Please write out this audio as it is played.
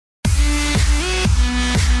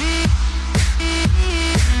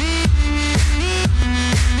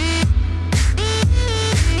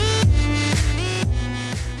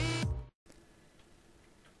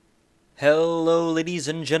ladies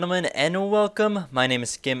and gentlemen, and welcome. My name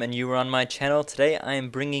is Skim, and you are on my channel. Today I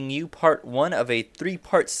am bringing you part 1 of a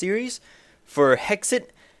 3-part series for Hexxit,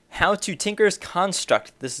 How to Tinker's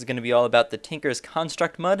Construct. This is going to be all about the Tinker's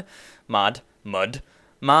Construct mod,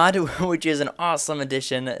 which is an awesome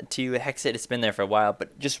addition to Hexxit. It's been there for a while,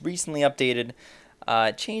 but just recently updated.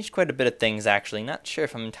 Changed quite a bit of things, actually. Not sure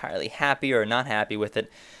if I'm entirely happy or not happy with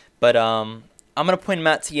it, but I'm going to point them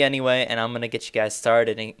out to you anyway, and I'm going to get you guys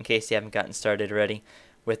started in case you haven't gotten started already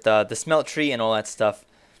with the smelt tree and all that stuff.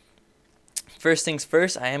 First things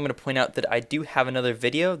first, I am going to point out that I do have another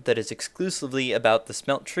video that is exclusively about the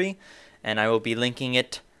smelt tree, and I will be linking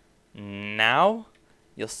it now.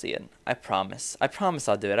 You'll see it. I promise. I promise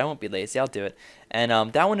I'll do it. I won't be lazy. I'll do it.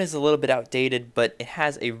 And that one is a little bit outdated, but it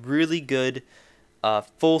has a really good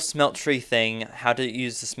full smelt tree thing, how to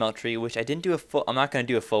use the smelt tree, which I didn't do a full. I'm not going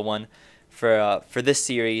to do a full one for this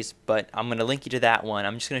series, but I'm going to link you to that one.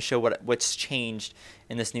 I'm just going to show what's changed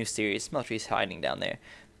in this new series. Smelt tree is hiding down there.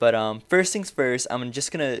 But first things first, I'm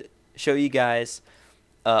just going to show you guys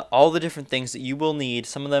all the different things that you will need,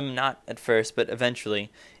 some of them not at first, but eventually,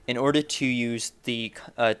 in order to use the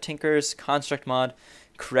Tinker's Construct mod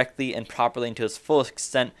correctly and properly and to its full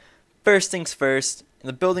extent. First things first, in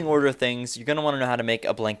the building order of things, you're going to want to know how to make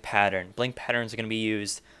a blank pattern. Blank patterns are going to be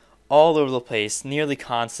used all over the place, nearly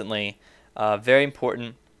constantly. Very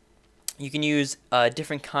important. You can use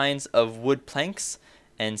different kinds of wood planks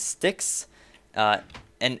and sticks.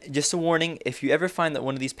 And just a warning, if you ever find that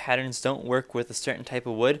one of these patterns don't work with a certain type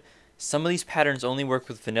of wood, some of these patterns only work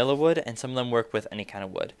with vanilla wood, and some of them work with any kind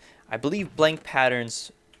of wood. I believe blank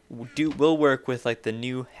patterns will work with like the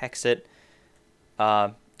new Hexxit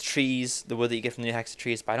trees, the wood that you get from the new Hexxit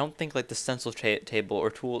trees, but I don't think like the stencil table or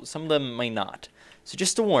tool, some of them may not. So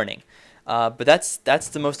just a warning. But that's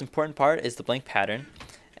the most important part, is the blank pattern.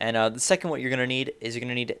 And the second, what you're going to need is you're going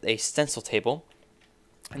to need a stencil table.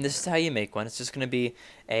 And this is how you make one. It's just going to be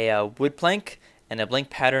a wood plank and a blank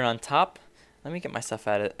pattern on top. Let me get myself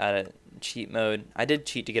out of cheat mode. I did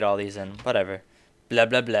cheat to get all these in. Whatever. Blah,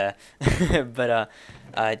 blah, blah. But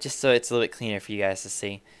just so it's a little bit cleaner for you guys to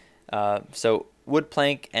see. So wood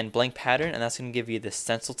plank and blank pattern, and that's going to give you the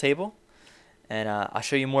stencil table. And I'll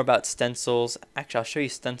show you more about stencils. Actually, I'll show you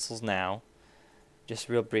stencils now, just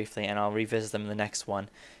real briefly, and I'll revisit them in the next one.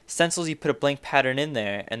 Stencils, you put a blank pattern in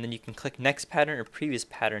there, and then you can click next pattern or previous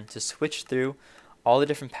pattern to switch through all the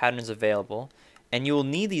different patterns available. And you will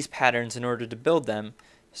need these patterns in order to build them.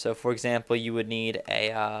 So, for example, you would need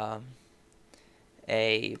let's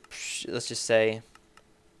just say,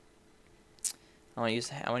 I want to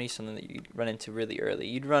use something that you run into really early.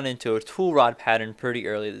 You'd run into a tool rod pattern pretty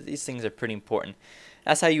early. These things are pretty important.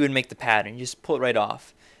 That's how you would make the pattern. You just pull it right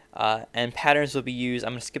off. And patterns will be used.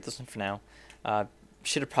 I'm going to skip this one for now.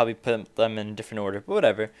 Should have probably put them in a different order, but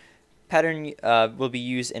whatever. Pattern will be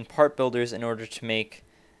used in part builders in order to make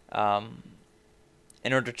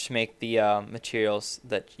the materials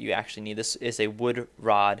that you actually need. This is a wood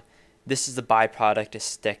rod. This is the byproduct, a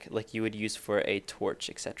stick like you would use for a torch,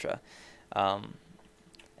 etc.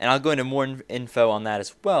 And I'll go into more info on that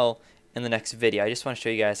as well in the next video. I just want to show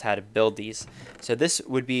you guys how to build these. So this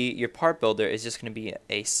would be your part builder is just going to be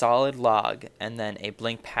a solid log and then a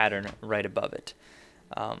blank pattern right above it.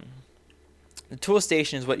 The tool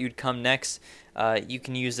station is what you'd come next. You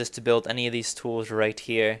can use this to build any of these tools right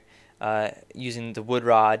here. Using the wood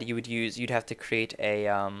rod, you'd have to create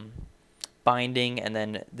a binding and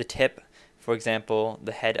then the tip. For example,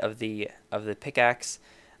 the head of the pickaxe.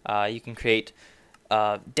 You can create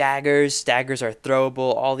daggers. Daggers are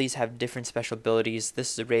throwable. All these have different special abilities.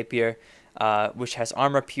 This is a rapier, which has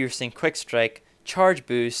armor piercing, quick strike, charge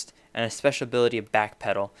boost, and a special ability of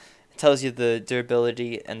backpedal. It tells you the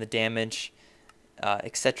durability and the damage,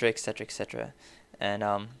 etc., etc., etc.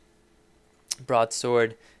 And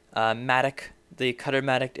broadsword, mattock. The cutter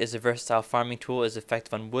mattock is a versatile farming tool. Is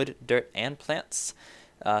effective on wood, dirt, and plants.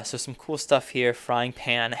 So some cool stuff here: frying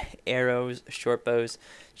pan, arrows, short bows,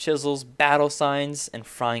 chisels, battle signs, and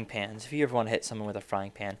frying pans, if you ever want to hit someone with a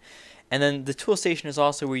frying pan. And then the tool station is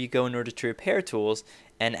also where you go in order to repair tools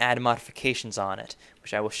and add modifications on it,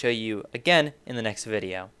 which I will show you again in the next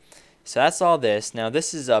video. So that's all this. Now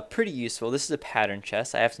this is pretty useful. This is a pattern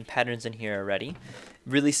chest. I have some patterns in here already.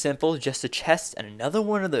 Really simple, just a chest and another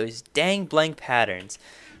one of those dang blank patterns.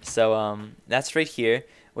 So that's right here.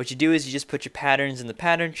 What you do is you just put your patterns in the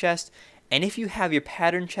pattern chest, and if you have your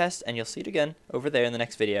pattern chest, and you'll see it again over there in the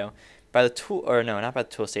next video, by the tool, or no, not by the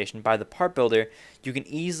tool station, by the part builder, you can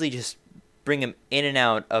easily just bring them in and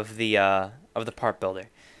out of the part builder.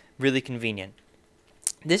 Really convenient.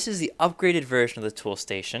 This is the upgraded version of the tool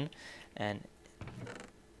station, and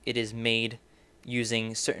it is made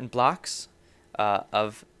using certain blocks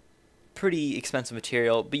of pretty expensive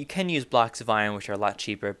material, but you can use blocks of iron, which are a lot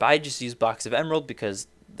cheaper. But I just use blocks of emerald because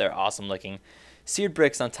they're awesome looking. Seared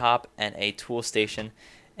bricks on top and a tool station,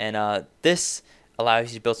 and this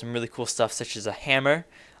allows you to build some really cool stuff such as a hammer,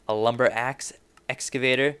 a lumber axe,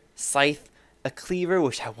 excavator, scythe, a cleaver,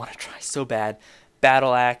 which I want to try so bad,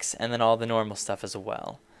 battle axe, and then all the normal stuff as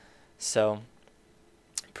well. So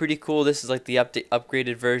pretty cool. This is like the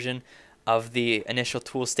upgraded version of the initial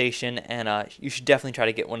tool station, and you should definitely try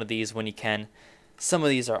to get one of these when you can. Some of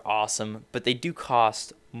these are awesome, but they do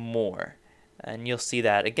cost more, and you'll see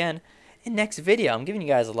that again in next video. I'm giving you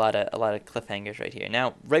guys a lot of cliffhangers right here.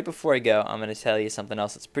 Now, right before I go, I'm going to tell you something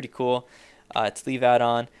else that's pretty cool to leave out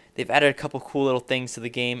on. They've added a couple cool little things to the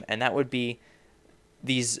game, and that would be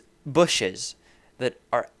these bushes that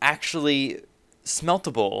are actually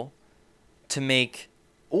smeltable to make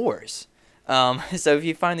orszáSo if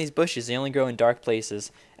you find these bushes, they only grow in dark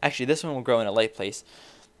places. Actually, this one will grow in a light place.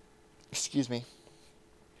 Excuse me.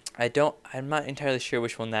 I'm not entirely sure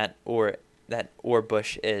which one that ore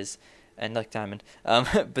bush is, and like diamond.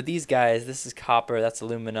 But these guys, this is copper, that's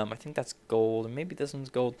aluminum. I think that's gold, and maybe this one's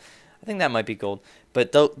gold. I think that might be gold.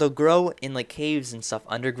 But they'll grow in like caves and stuff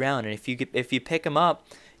underground, and if you pick them up,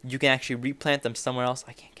 you can actually replant them somewhere else.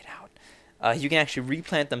 I can't get out. You can actually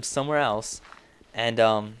replant them somewhere else,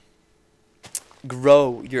 and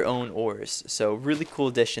grow your own ores. So really cool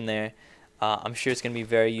addition there. I'm sure it's going to be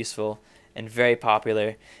very useful and very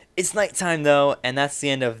popular. It's nighttime though, and that's the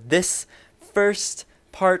end of this first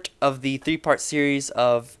part of the 3-part series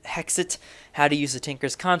of Hexxit, how to use the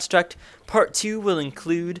Tinker's Construct. Part 2 will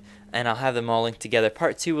include, and I'll have them all linked together,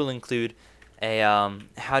 Part 2 will include a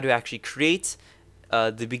how to actually create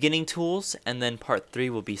the beginning tools, and then Part 3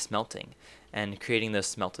 will be smelting and creating those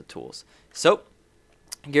smelted tools. So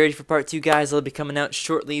get ready for Part 2, guys. It'll be coming out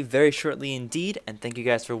shortly, very shortly indeed. And thank you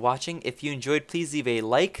guys for watching. If you enjoyed, please leave a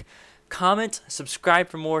like, comment, subscribe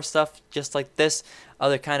for more stuff just like this,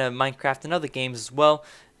 other kind of Minecraft and other games as well.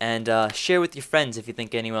 And share with your friends if you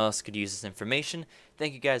think anyone else could use this information.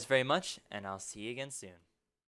 Thank you guys very much, and I'll see you again soon.